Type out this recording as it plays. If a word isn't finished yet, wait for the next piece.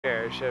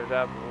gear, shift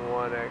up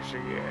 1 extra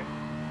gear.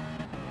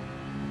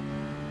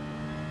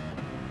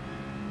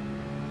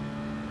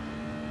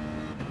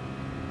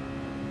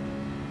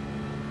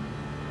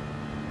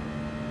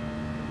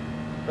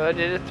 But I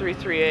did a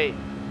 338.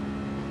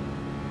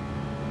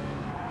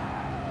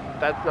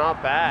 That's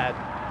not bad.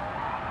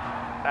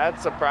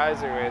 That's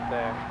surprising right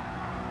there.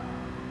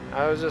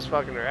 I was just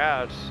fucking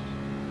around.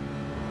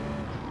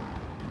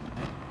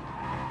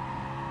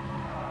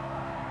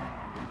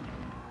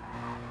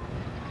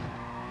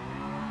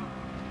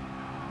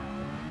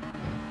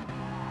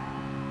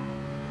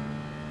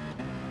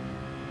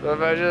 So if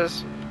I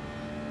just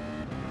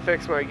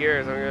fix my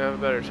gears, I'm gonna have a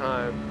better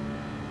time.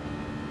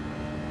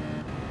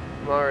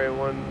 I'm already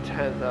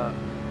 1/10 up.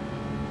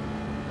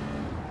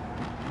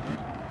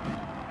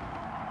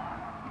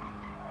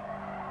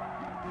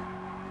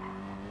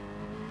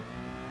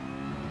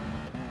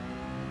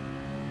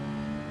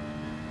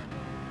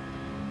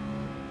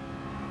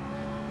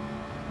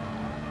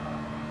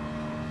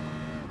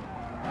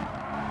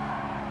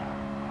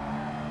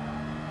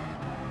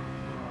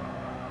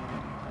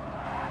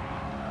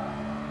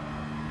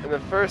 In the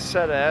first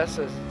set of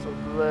S's, it's a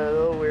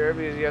little weird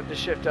because you have to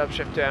shift up,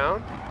 shift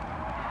down.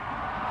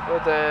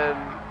 But then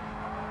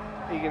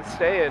you can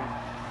stay in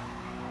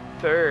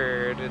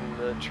third in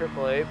the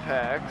triple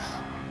apex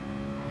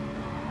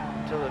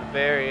until the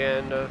very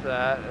end of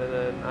that, and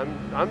then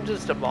I'm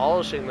just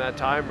demolishing that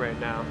time right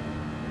now.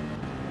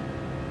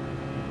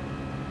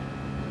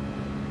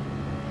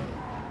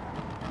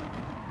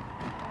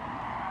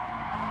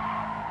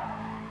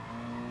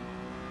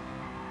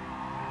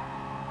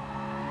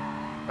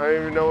 I don't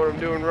even know what I'm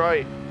doing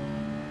right.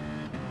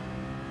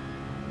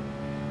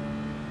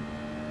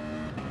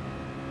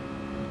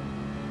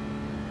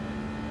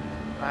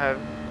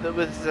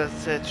 With the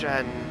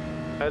Citroen,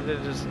 I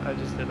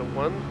just did a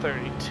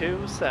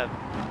 1:32.7.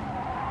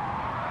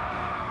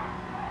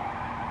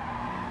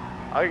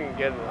 I can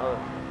get another,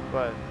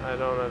 but I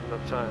don't have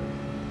enough time.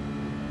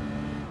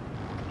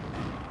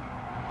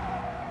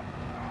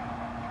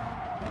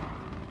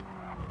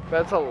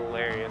 That's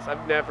hilarious.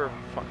 I've never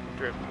fucking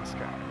driven this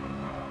car.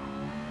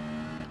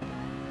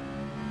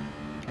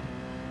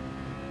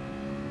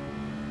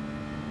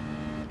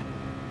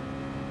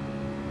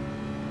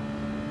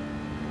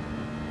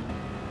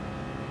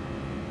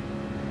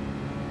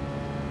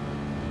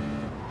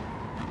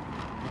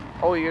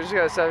 Oh, you just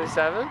got a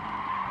 77?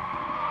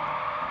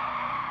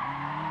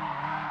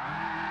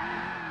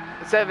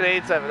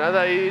 787. I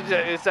thought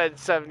you said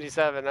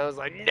 77. I was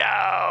like,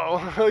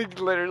 no!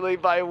 Literally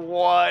by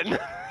 1.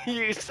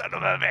 You son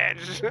of a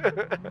bitch.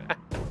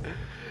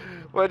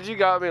 What did you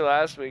got me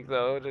last week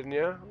though, didn't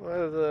you? What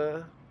was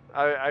the...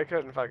 I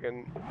couldn't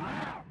fucking...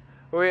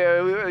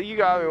 You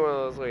got me one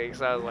of those weeks.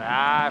 I was like,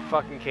 I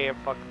fucking can't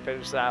fucking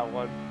finish that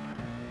one.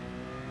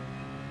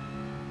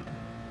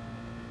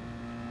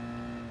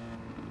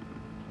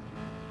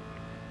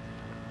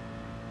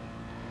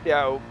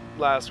 Yeah,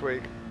 last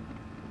week.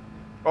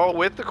 Oh,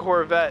 with the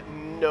Corvette,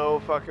 no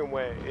fucking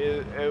way.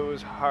 It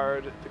was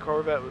hard. The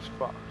Corvette was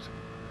fucked.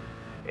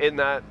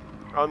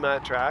 On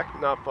that track,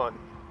 not fun.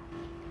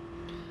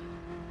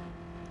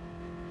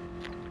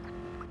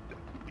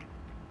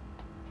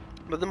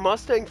 But the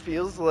Mustang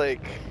feels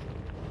like,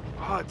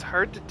 oh, it's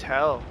hard to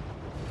tell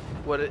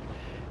what it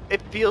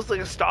feels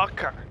like a stock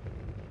car.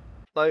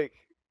 Like,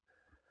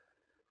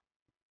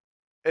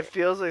 it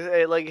feels like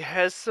it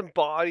has some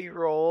body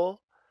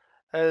roll,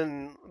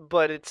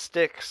 but it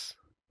sticks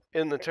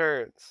in the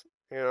turns.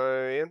 You know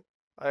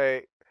what I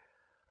mean?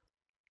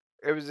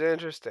 It was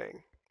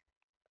interesting,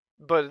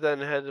 but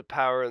then it had the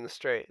power in the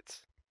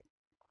straights.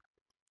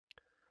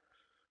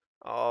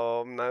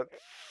 Oh, I'm not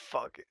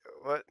fucking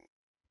what?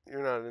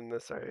 You're not in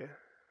this, are you?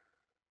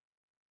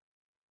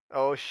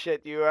 Oh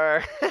shit, you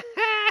are.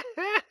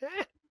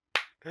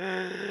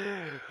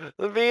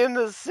 Me and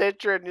the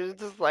Citroen is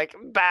just like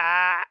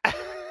bah.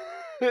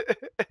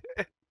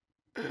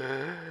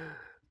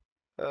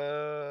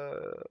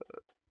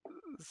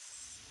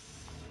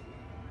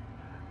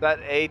 That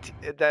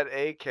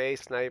AK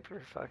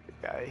sniper fucking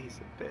guy, he's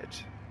a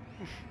bitch.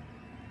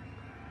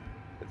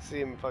 I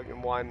see him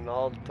fucking whining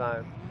all the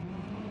time.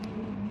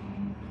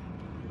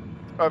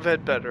 I've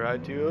had better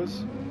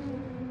ideas.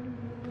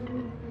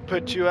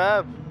 But you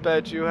have.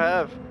 Bet you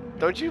have.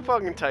 Don't you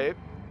fucking type?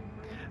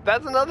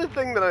 That's another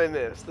thing that I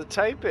miss. The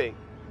typing.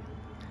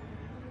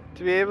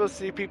 To be able to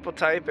see people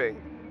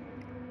typing.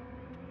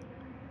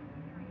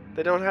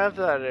 They don't have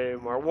that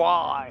anymore.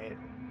 Why?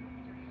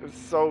 It's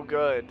so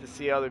good to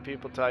see other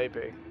people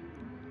typing.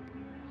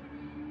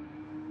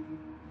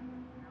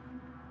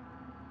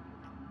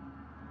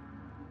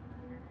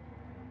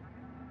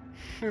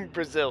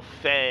 Brazil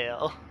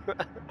fail.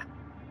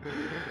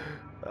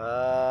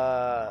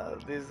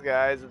 These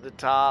guys at the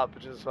top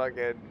just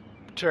fucking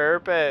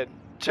chirping.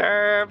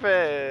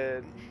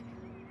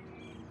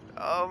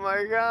 Oh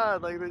my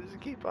god, like they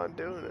just keep on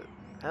doing it.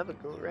 Have a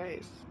good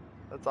race.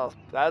 That's awesome.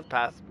 That's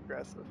passive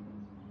aggressive.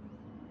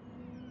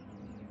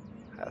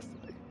 Has to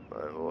be.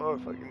 What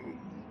fucking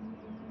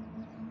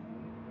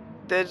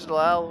Digital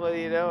L, what are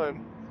you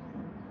doing?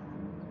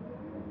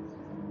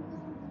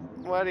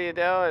 What are you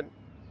doing?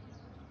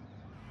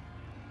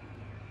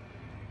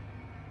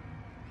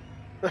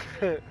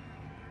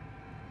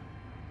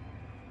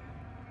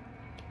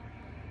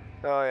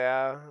 Oh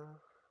yeah.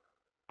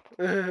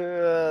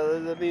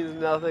 That means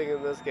nothing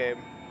in this game.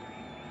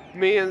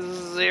 Means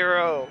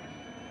zero.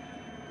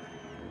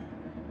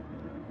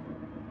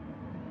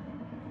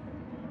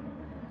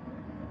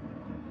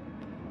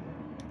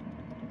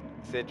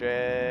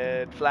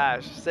 Sidred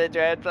Flash.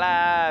 Sidred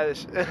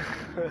Flash.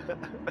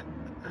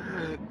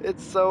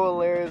 It's so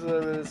hilarious when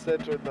I'm in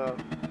Sidred though.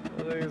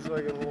 I think it's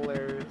fucking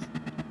hilarious.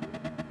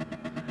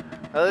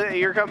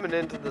 You're coming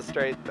into the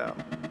straight though.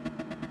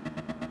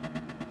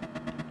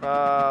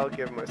 I'll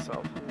give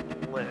myself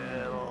a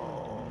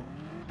little.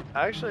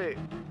 Actually,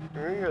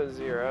 I'm gonna go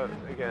 0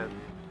 again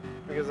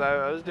because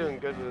I was doing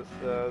good with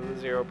the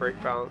 0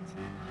 brake balance.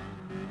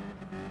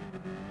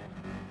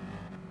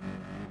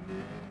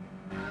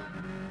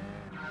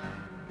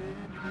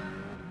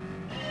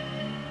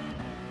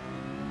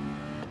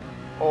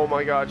 Oh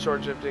my god,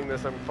 short shifting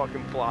this, I'm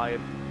fucking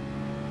flying.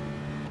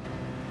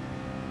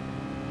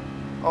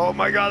 Oh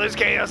my god, there's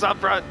chaos up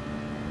front.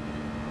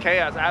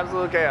 Chaos,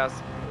 absolute chaos.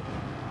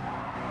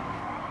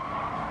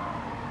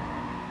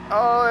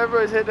 Oh,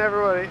 everybody's hitting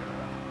everybody.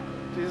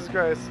 Jesus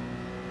Christ.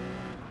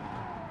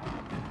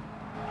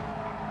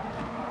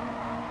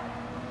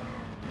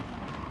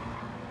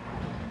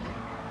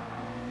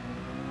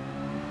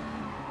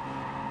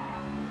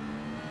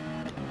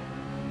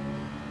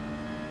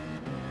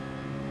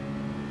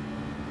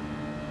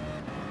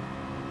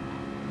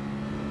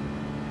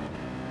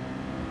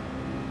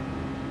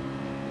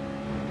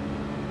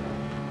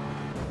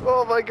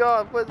 Oh my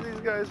god, what are these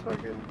guys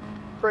fucking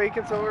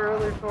braking so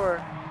early for?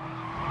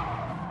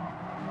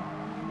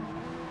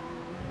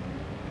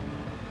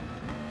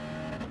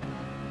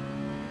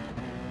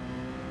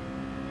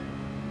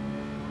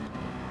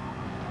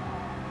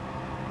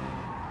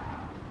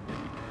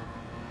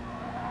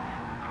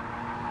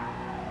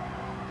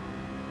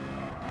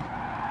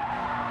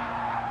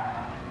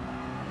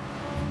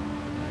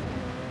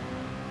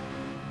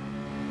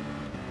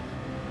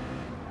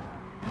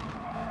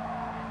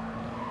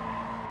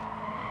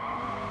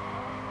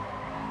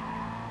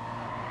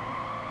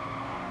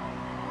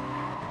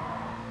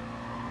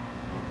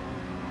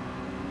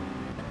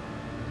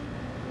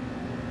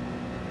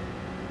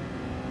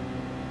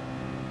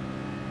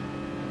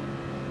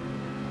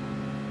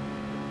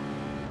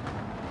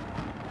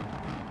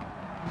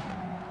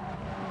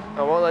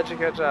 I won't let you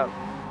catch up.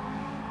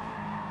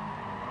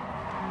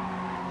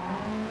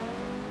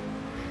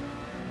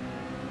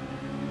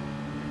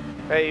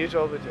 Hey, you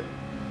told me to.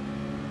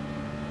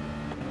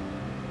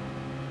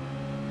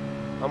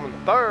 I'm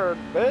in third,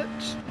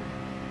 bitch.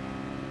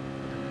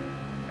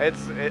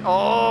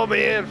 Oh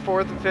man,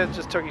 4th and 5th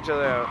just took each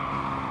other out.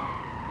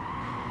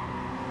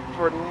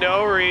 For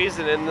no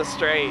reason in the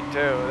straight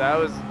too. That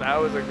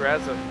was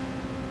aggressive.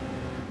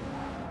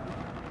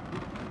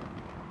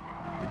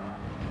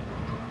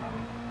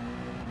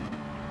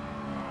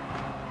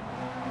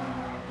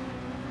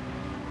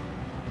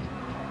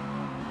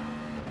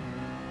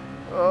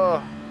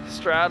 Oh,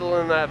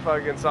 straddling that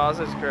fucking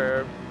sausage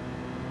curb.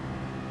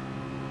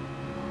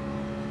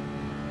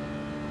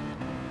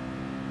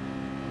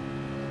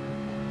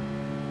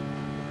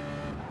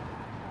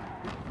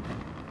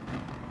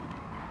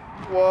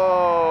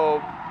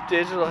 Whoa,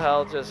 Digital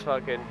Hell just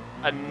fucking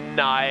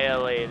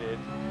annihilated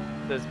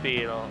this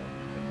Beetle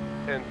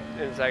in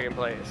 2nd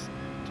place.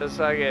 Just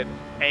fucking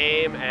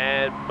aim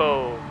and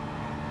boom.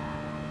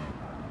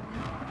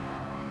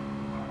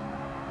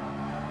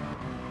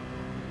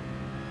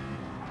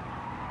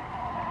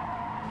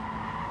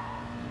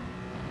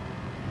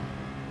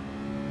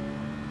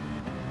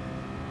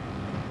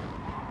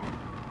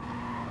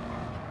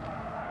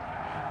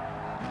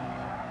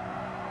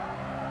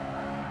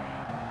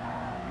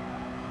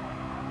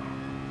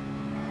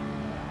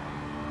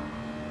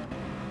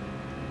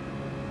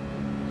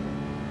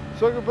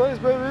 Second place,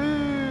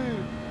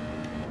 baby!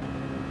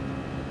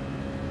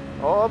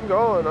 Oh, I'm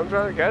going. I'm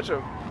trying to catch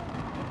him.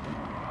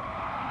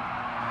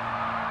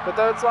 But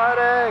don't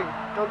sliding!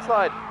 Don't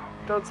slide.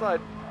 Don't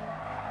slide.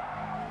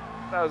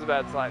 That was a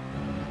bad slide.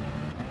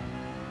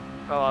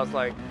 I lost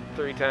like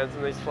 3/10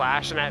 and he's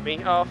flashing at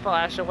me. Oh,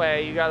 flash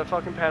away. You got a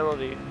fucking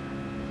penalty.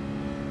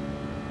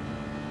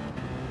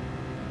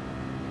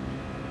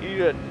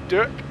 Eat a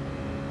dick.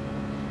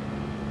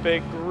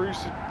 Big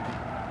greasy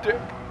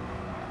dick.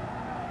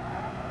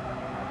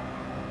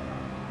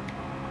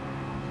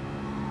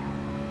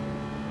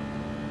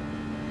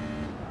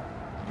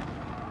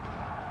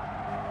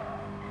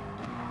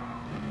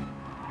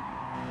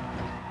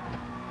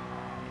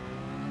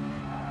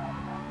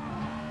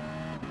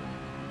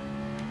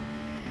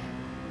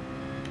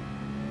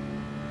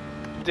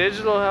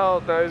 Digital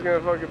Health, now he's gonna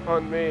fucking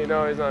punt me.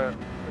 No, he's not,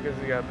 because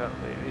he got a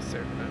penalty. He's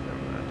serving it, never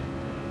mind.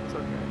 It's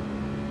okay.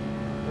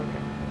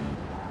 Okay.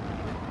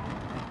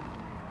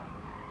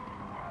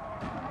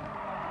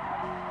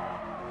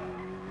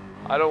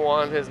 I don't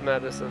want his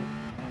medicine.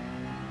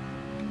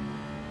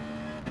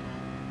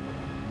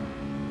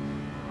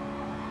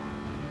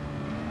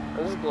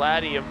 I'm just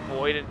glad he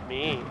avoided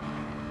me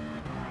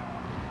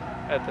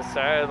at the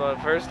start of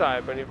the first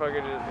time, but he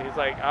fucking just, he's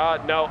like,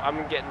 oh no,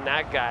 I'm getting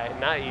that guy,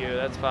 not you,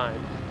 that's fine.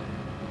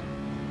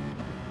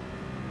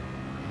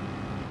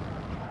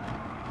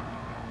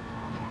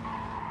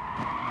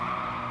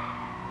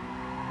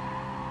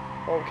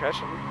 Oh, I'm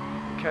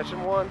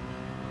catching one.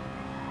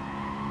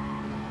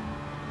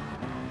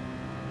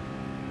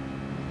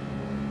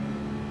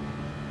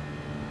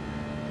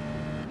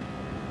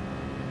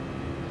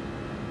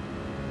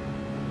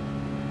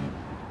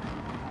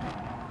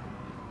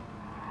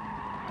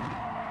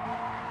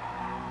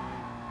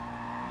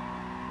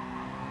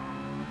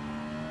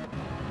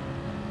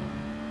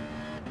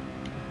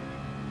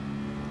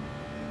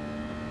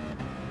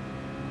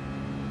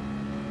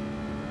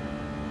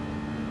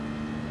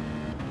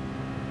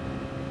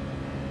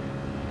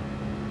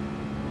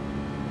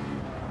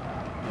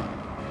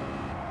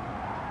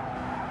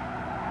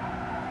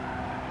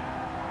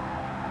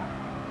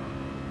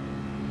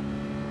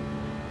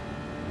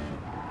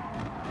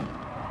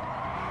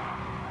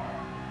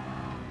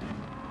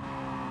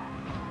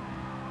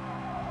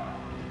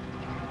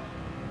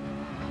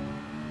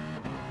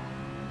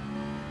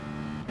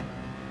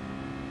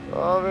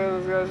 Oh man,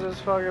 this guy's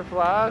just fucking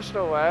flashed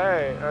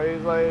away.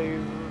 He's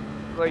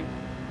like,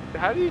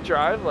 how do you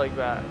drive like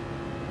that?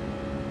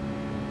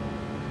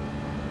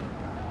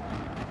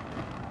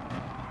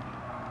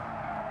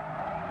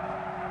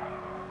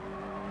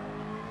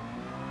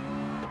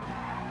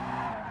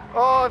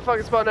 Oh, I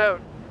fucking spun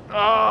out.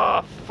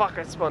 Oh, fuck,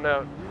 I spun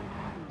out.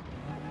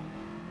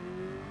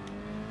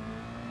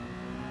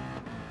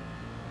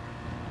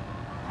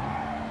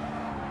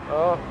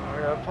 Oh,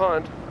 I got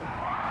punned.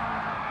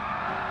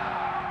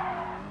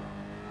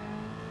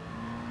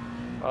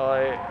 Well,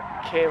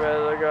 I came out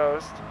of the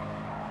ghost.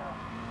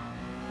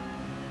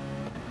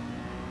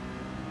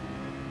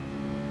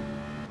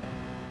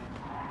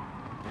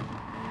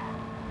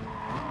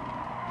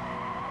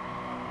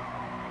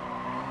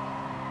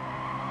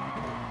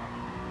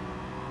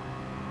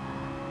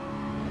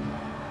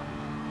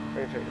 I'm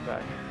gonna take it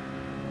back.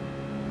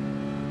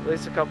 At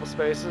least a couple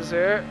spaces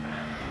here.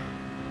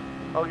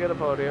 I'll get a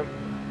podium.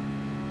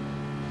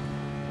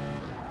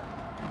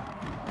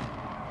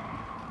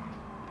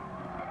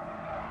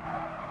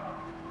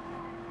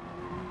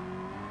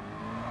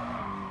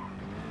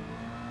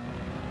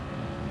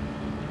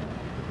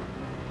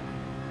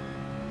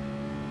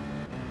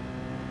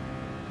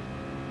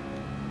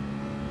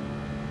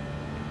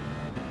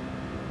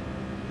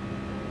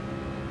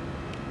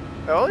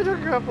 It only took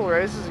a couple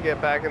races to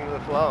get back into the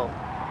flow.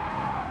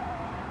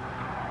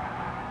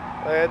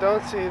 Like, I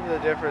don't see the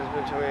difference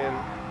between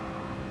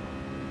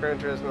Gran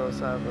Turismo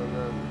 7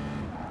 and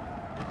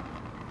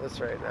this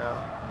right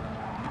now.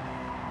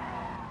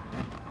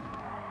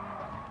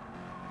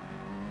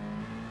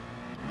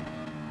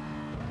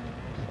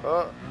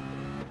 Oh,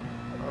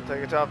 I'll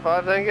take a top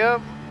 5, thank you.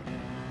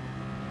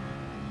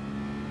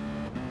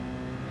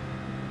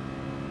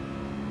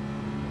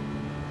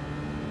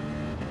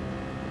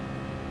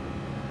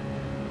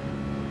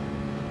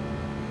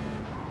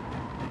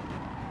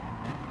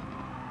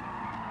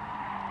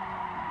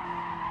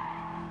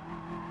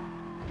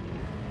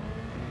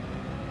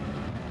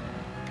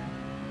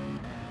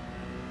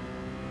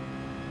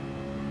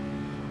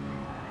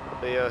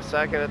 Be a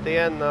second at the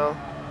end though.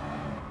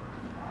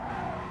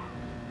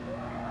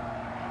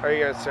 Are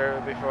you gonna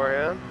serve it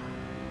beforehand?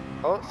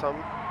 Oh, some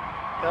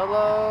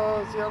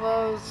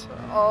yellows.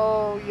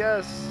 Oh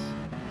yes.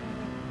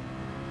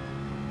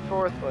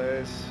 4th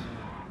place.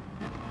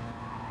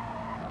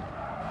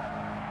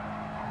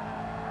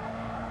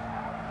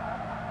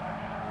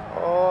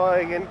 Oh,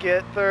 I can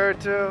get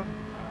 3rd too.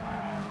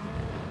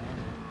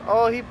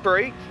 Oh, he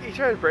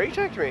tried to brake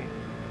check me,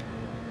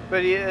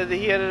 but he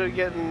ended up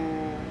getting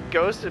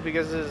ghosted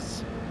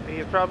because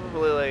he's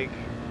probably like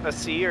a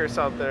C or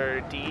something, or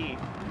a D,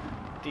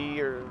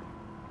 or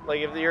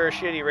like if you're a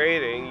shitty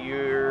rating,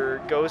 your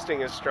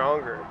ghosting is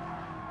stronger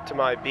to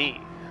my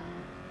B.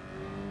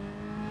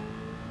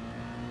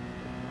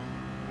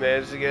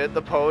 Managed to get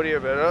the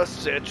podium in a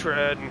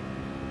Citroen.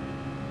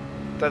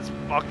 That's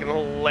fucking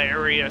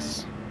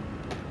hilarious.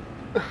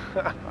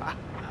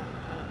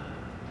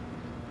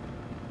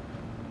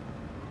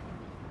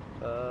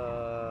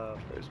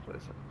 First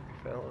place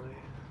penalty.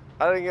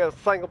 I didn't get a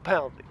single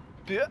penalty,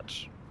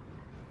 bitch.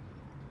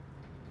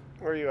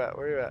 Where you at?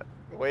 Where you at?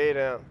 Way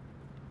down.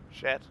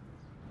 Shit.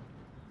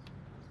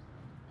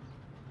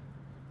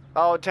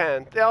 Oh,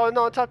 10. Oh,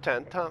 no, top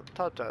 10. Top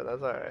 10.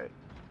 That's alright.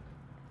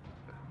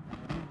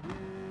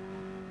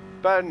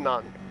 Better than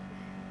none.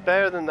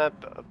 Better than that,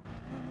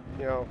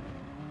 you know,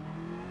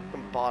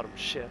 them bottom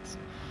shits.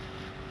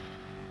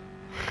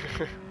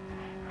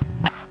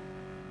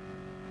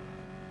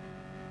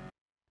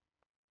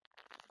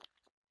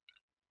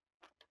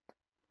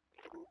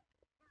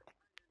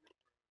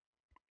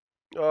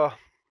 Oh.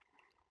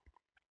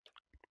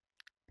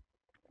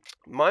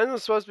 Mine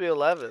was supposed to be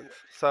 11th,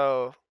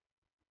 so.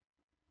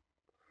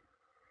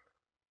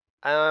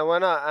 And I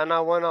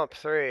went up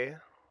 3.